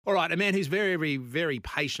All right, a man who's very, very, very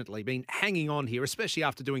patiently been hanging on here, especially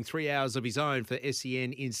after doing 3 hours of his own for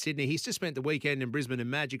SEN in Sydney. He's just spent the weekend in Brisbane in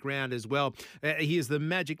Magic Round as well. He is the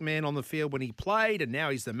magic man on the field when he played, and now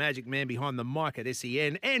he's the magic man behind the mic at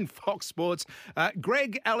SEN and Fox Sports.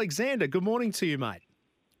 Greg Alexander, good morning to you, mate.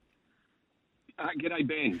 G'day,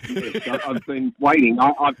 Ben. Yes, I've been waiting.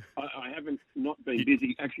 I haven't not been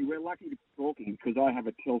busy. Actually, we're lucky to be talking because I have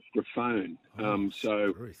a Telstra phone.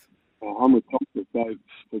 So I'm with Telstra. So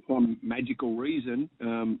for some magical reason,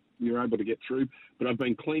 you're able to get through. But I've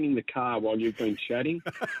been cleaning the car while you've been chatting.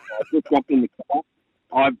 I just got in the car.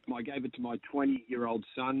 I gave it to my 20-year-old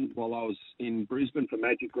son while I was in Brisbane for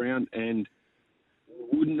Magic Round, and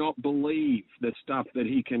would not believe the stuff that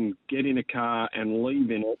he can get in a car and leave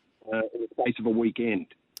in it. In the space of a weekend.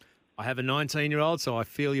 I have a 19-year-old, so I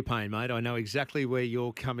feel your pain, mate. I know exactly where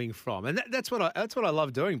you're coming from, and that's what I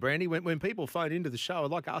love doing, Brandy. When people phone into the show, I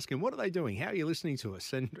like asking, "What are they doing? How are you listening to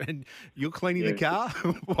us?" And you're cleaning the car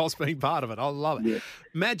whilst being part of it. I love it. Yeah.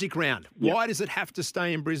 Magic Round. Why does it have to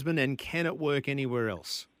stay in Brisbane, and can it work anywhere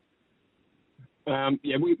else?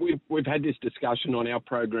 We've had this discussion on our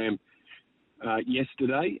program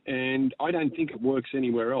yesterday, and I don't think it works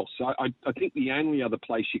anywhere else. So I think the only other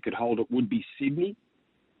place you could hold it would be Sydney,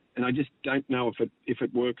 and I just don't know if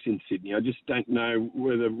it works in Sydney. I just don't know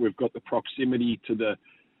whether we've got the proximity to the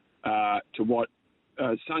to what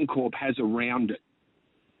Suncorp has around it,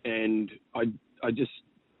 and I just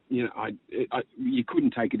you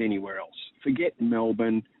couldn't take it anywhere else. Forget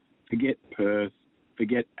Melbourne, forget Perth,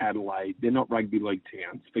 forget Adelaide. They're not rugby league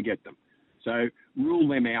towns. Forget them. So rule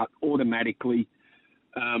them out automatically.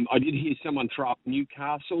 I did hear someone throw up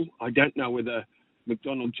Newcastle. I don't know whether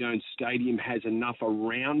McDonald Jones Stadium has enough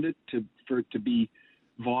around it for it to be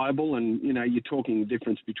viable. And, you're talking the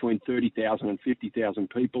difference between 30,000 and 50,000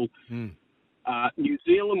 people. New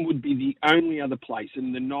Zealand would be the only other place.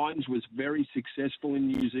 And the Nines was very successful in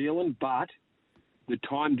New Zealand, but the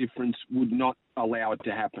time difference would not allow it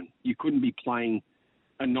to happen. You couldn't be playing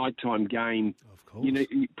a nighttime game. Of course.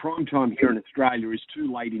 Prime time here in Australia is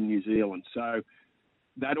too late in New Zealand. So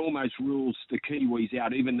that almost rules the Kiwis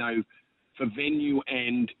out, even though for venue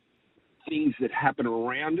and things that happen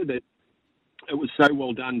around it, it was so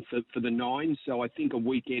well done for the Nines. So I think a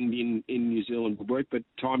weekend in New Zealand would work, but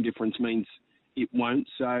time difference means it won't.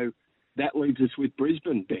 So that leaves us with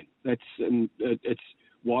Brisbane, Ben. It's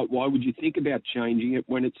why would you think about changing it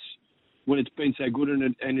when it's been so good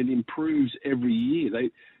and it improves every year?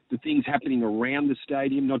 The things happening around the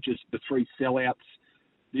stadium, not just the 3 sellouts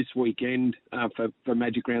this weekend for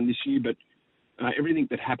Magic Round this year, but everything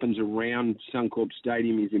that happens around Suncorp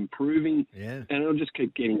Stadium is improving, and it'll just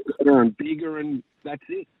keep getting better and bigger, and that's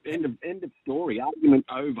it. End of story. Argument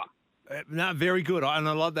over. No, very good. And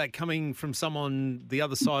I love that coming from someone the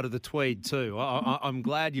other side of the Tweed too. I'm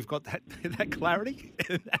glad you've got that clarity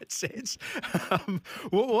in that sense.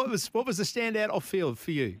 What was the standout off field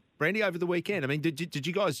for you, Brandy, over the weekend? I mean, did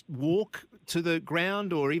you guys walk to the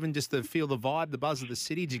ground or even just to feel the vibe, the buzz of the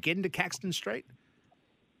city? Did you get into Caxton Street?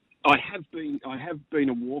 I have been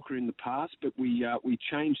a walker in the past, but we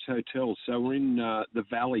changed hotels, so we're in the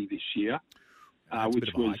Valley this year,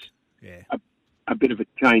 which was a bit of a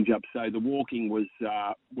change up. So the walking was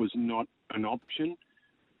not an option.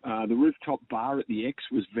 The rooftop bar at the X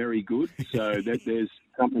was very good, so there's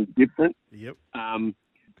something different. Yep.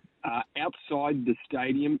 Outside the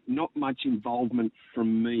stadium, not much involvement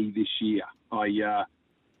from me this year. I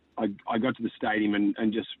got to the stadium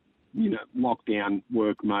and just lockdown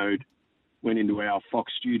work mode. Went into our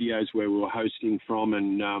Fox studios where we were hosting from,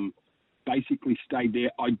 and basically stayed there.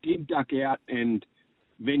 I did duck out and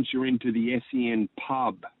venture into the SEN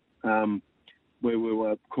pub where we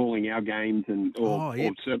were calling our games or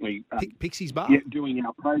certainly Pixie's Bar, doing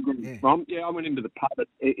our program from. Yeah, I went into the pub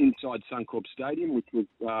inside Suncorp Stadium, which was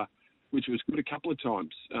good a couple of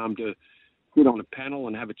times to sit on a panel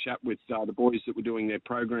and have a chat with the boys that were doing their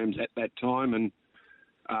programs at that time, and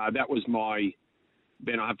that was my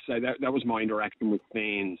I have to say that was my interaction with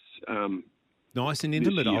fans. Nice and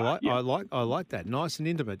intimate. I like that. Nice and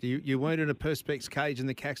intimate. You weren't in a Perspex cage in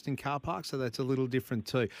the Caxton car park, so that's a little different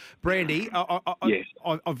too. Brandy,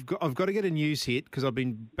 I've got to get a news hit because I've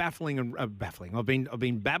been babbling. I've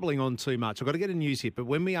been babbling on too much. I've got to get a news hit, but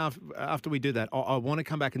when after we do that, I want to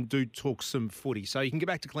come back and talk some footy. So you can get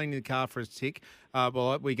back to cleaning the car for a tick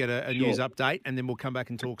while we get a news update, and then we'll come back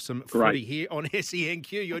and talk some footy here on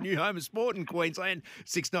SENQ, your new home of sport in Queensland,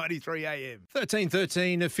 6:93 AM.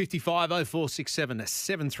 13 55 046 0467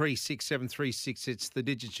 736 736. It's the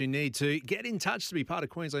digits you need to get in touch to be part of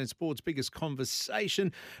Queensland Sport's biggest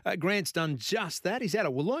conversation. Grant's done just that. He's out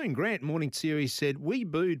of Walloon. Grant, morning to you. He said, we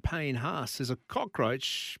booed Payne Haas as a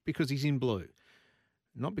cockroach because he's in blue.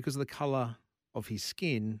 Not because of the colour of his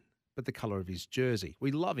skin, but the colour of his jersey.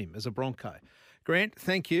 We love him as a Bronco. Grant,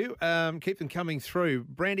 thank you. Keep them coming through.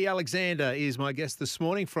 Brandy Alexander is my guest this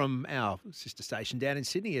morning from our sister station down in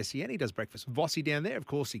Sydney, SEN. He does breakfast with Vossi down there. Of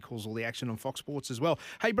course, he calls all the action on Fox Sports as well.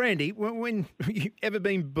 Hey, Brandy, when you ever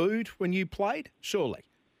been booed when you played? Surely.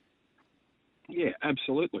 Yeah,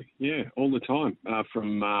 absolutely. Yeah, all the time.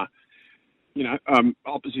 From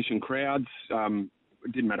opposition crowds.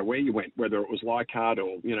 It didn't matter where you went, whether it was Leichhardt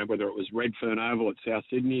or, whether it was Redfern Oval at South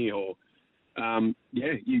Sydney or,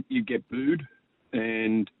 you get booed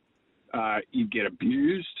and you get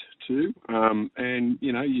abused too. And,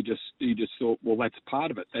 you just thought, well, that's part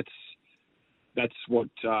of it. That's what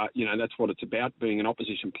it's about, being an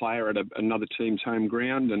opposition player at another team's home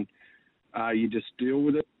ground, and you just deal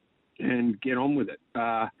with it and get on with it.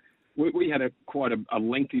 We had quite a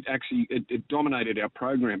lengthy, actually, it dominated our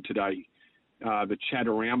program today, the chat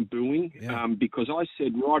around booing, because I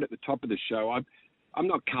said right at the top of the show, I'm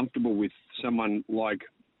not comfortable with someone like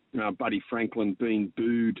Buddy Franklin being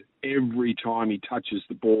booed every time he touches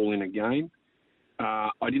the ball in a game.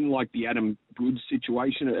 I didn't like the Adam Goods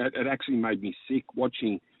situation. It actually made me sick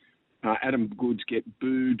watching Adam Goods get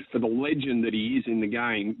booed for the legend that he is in the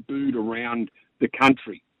game, booed around the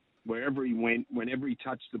country, wherever he went, whenever he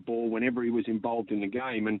touched the ball, whenever he was involved in the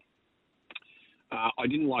game. And I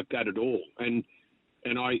didn't like that at all. And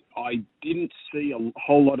I didn't see a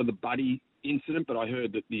whole lot of the Buddy incident, but I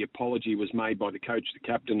heard that the apology was made by the coach, the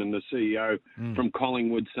captain, and the CEO from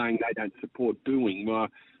Collingwood, saying they don't support booing. Well,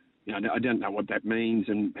 I don't know what that means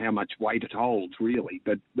and how much weight it holds, really.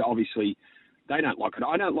 But obviously, they don't like it.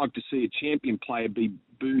 I don't like to see a champion player be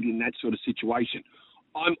booed in that sort of situation.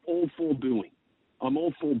 I'm all for booing.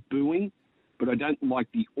 But I don't like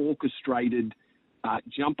the orchestrated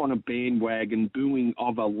jump on a bandwagon booing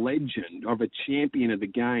of a legend, of a champion of the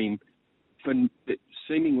game for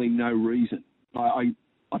seemingly no reason. I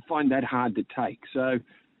find that hard to take. So,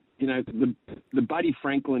 the Buddy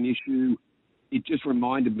Franklin issue, it just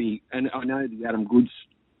reminded me, and I know the Adam Goods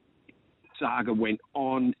saga went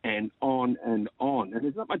on and on and on, and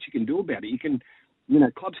there's not much you can do about it. You can,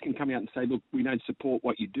 clubs can come out and say, look, we don't support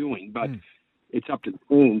what you're doing, but it's up to the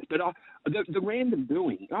fans. But the random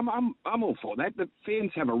booing, I'm all for that. The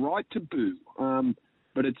fans have a right to boo,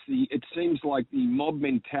 but it seems like the mob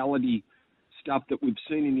mentality stuff that we've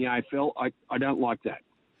seen in the AFL. I don't like that.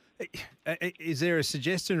 Is there a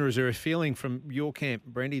suggestion or is there a feeling from your camp,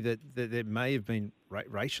 Brandy, that there may have been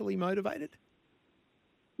racially motivated?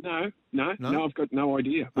 No, I've got no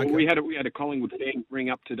idea. Okay. Well, we had a Collingwood fan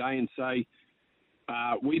ring up today and say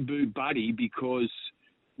we booed Buddy because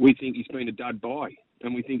we think he's been a dud buy,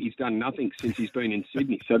 and we think he's done nothing since he's been in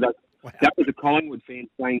Sydney. So that was a Collingwood fan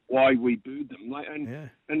saying why we booed them.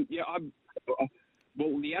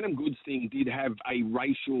 Well, the Adam Goods thing did have a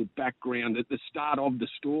racial background at the start of the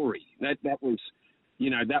story. That was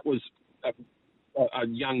a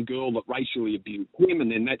young girl that racially abused him, and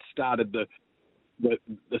then that started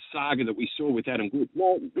the saga that we saw with Adam Goods.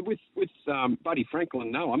 Well, with Buddy Franklin,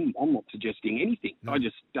 no, I'm not suggesting anything. No. I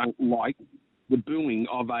just don't like the booing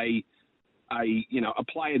of a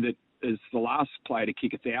player that is the last player to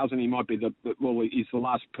kick 1,000. He might be he's the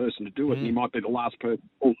last person to do it, and he might be the last person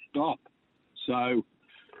full stop. So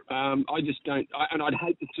I just don't, and I'd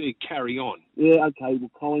hate to see it carry on. Yeah, okay,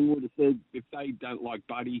 well, Collingwood have said if they don't like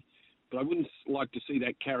Buddy, but I wouldn't like to see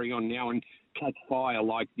that carry on now and catch fire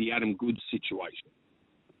like the Adam Goods situation.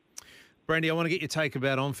 Brandy, I want to get your take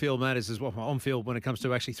about on-field matters as well. On-field when it comes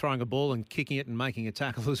to actually throwing a ball and kicking it and making a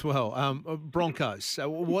tackle as well. Broncos. So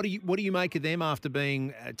what do you make of them after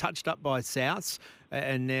being touched up by Souths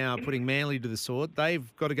and now putting Manly to the sword?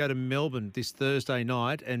 They've got to go to Melbourne this Thursday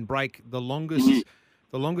night and break the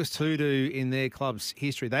longest hoodoo in their club's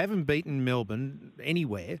history. They haven't beaten Melbourne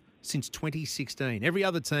anywhere since 2016. Every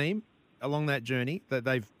other team along that journey that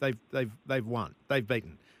they've won, they've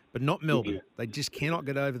beaten, but not Melbourne. Yeah. They just cannot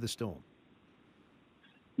get over the Storm.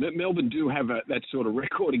 Melbourne do have that sort of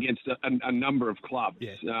record against a number of clubs.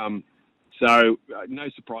 Yeah. No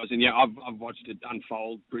surprise. And, I've watched it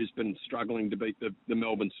unfold. Brisbane struggling to beat the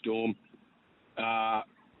Melbourne Storm. I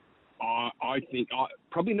think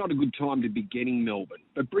probably not a good time to be getting Melbourne.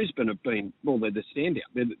 But Brisbane have been, they're the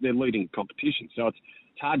standout. They're leading competition. So it's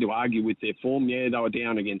hard to argue with their form. Yeah, they were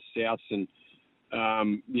down against Souths and,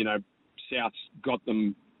 Souths got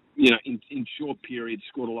them, in short periods,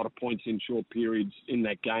 scored a lot of points in short periods in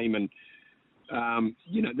that game. And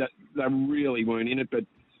That they really weren't in it. But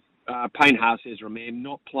Payne Haas, Ezra Mann,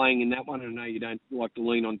 not playing in that one. I know you don't like to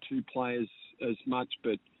lean on two players as much,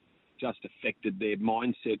 but just affected their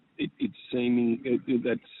mindset.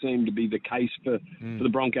 That seemed to be the case for the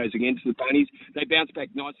Broncos against the Bunnies. They bounced back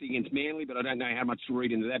nicely against Manly, but I don't know how much to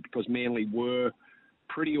read into that because Manly were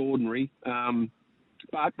pretty ordinary.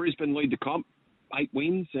 But Brisbane lead the comp, 8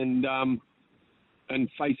 wins, and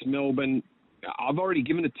face Melbourne. I've already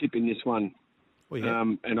given a tip in this one. Oh, yeah.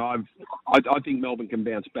 And I think Melbourne can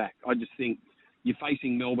bounce back. I just think you're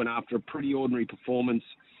facing Melbourne after a pretty ordinary performance.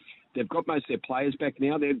 They've got most of their players back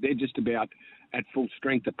now. They're just about at full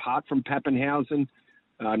strength apart from Pappenhausen.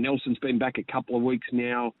 Nelson's been back a couple of weeks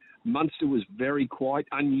now. Munster was very quiet,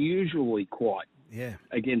 unusually quiet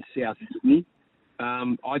against South Sydney.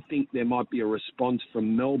 I think there might be a response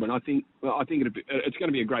from Melbourne. I think it's going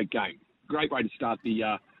to be a great game. Great way to start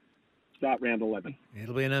round 11.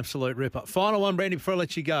 It'll be an absolute ripper. Final one, Brandy, before I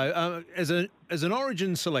let you go. As an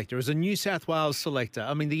Origin selector, as a New South Wales selector,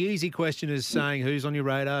 I mean, the easy question is saying who's on your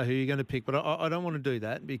radar, who you're going to pick, but I don't want to do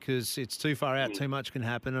that because it's too far out, too much can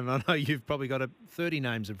happen, and I know you've probably got 30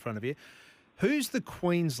 names in front of you. Who's the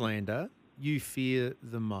Queenslander you fear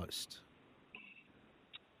the most?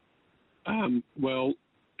 Well,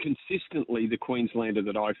 consistently, the Queenslander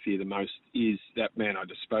that I fear the most is that man I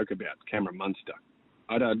just spoke about, Cameron Munster.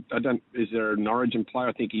 I don't. Is there an Origin player?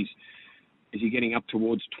 I think is he getting up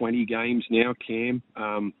towards 20 games now, Cam?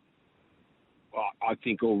 I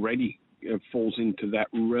think already falls into that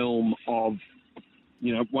realm of,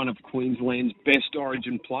 one of Queensland's best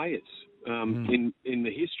Origin players in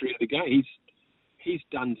the history of the game. He's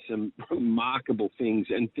done some remarkable things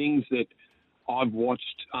and things that I've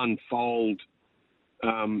watched unfold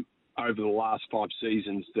over the last 5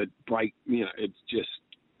 seasons that break. It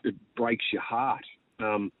breaks your heart.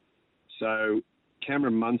 So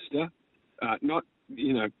Cameron Munster, not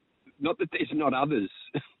that there's not others.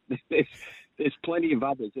 there's plenty of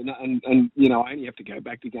others, and I only have to go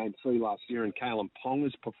back to Game 3 last year and Kalen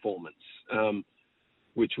Ponga's performance,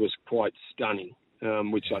 which was quite stunning.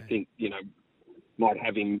 Which I think might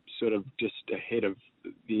have him sort of just ahead of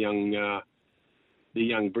the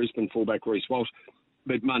young Brisbane fullback Reece Walsh.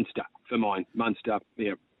 But Munster for mine, Munster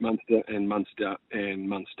and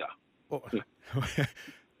Munster. Oh.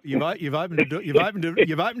 You've opened a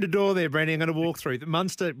door there, Brandy. I'm going to walk through. The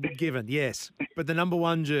Munster given, yes, but the number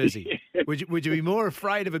 1 jersey. Would you be more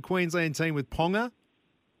afraid of a Queensland team with Ponga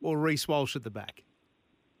or Reece Walsh at the back?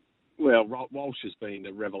 Well, Walsh has been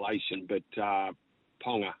a revelation, but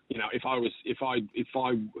Ponga. If I,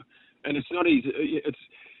 and it's not easy.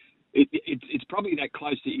 It's probably that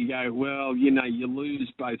close that you go, well, you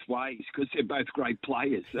lose both ways because they're both great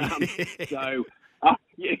players. So,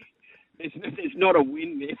 yeah. There's not a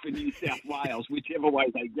win there for New South Wales, whichever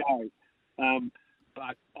way they go.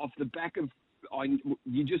 But off the back of,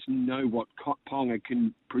 you just know what Ponga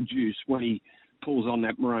can produce when he pulls on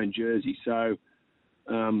that maroon jersey. So,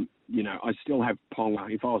 I still have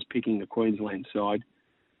Ponga. If I was picking the Queensland side,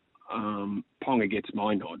 Ponga gets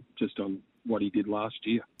my nod just on what he did last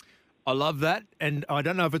year. I love that, and I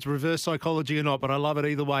don't know if it's reverse psychology or not, but I love it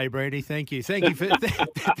either way, Brandy. Thank you thank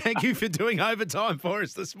you for doing overtime for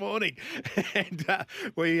us this morning. And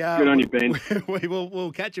good on you, Ben.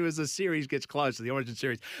 We'll catch you as the series gets closer, the Origin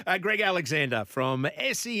series. Greg Alexander from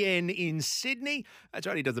SEN in Sydney. That's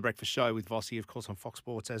right, he does the breakfast show with Vossi, of course, on Fox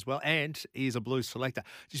Sports as well, and he's a Blues selector.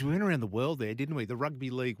 Just we went around the world there, didn't we? The rugby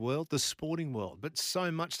league world, the sporting world, but so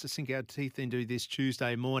much to sink our teeth into this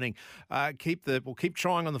Tuesday morning. We'll keep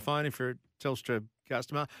trying on the phone for a Telstra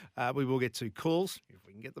customer. We will get to calls if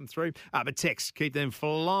we can get them through. But texts, keep them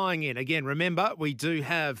flying in. Again, remember, we do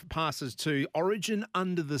have passes to Origin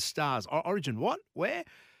Under the Stars. Origin what? Where?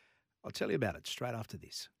 I'll tell you about it straight after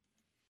this.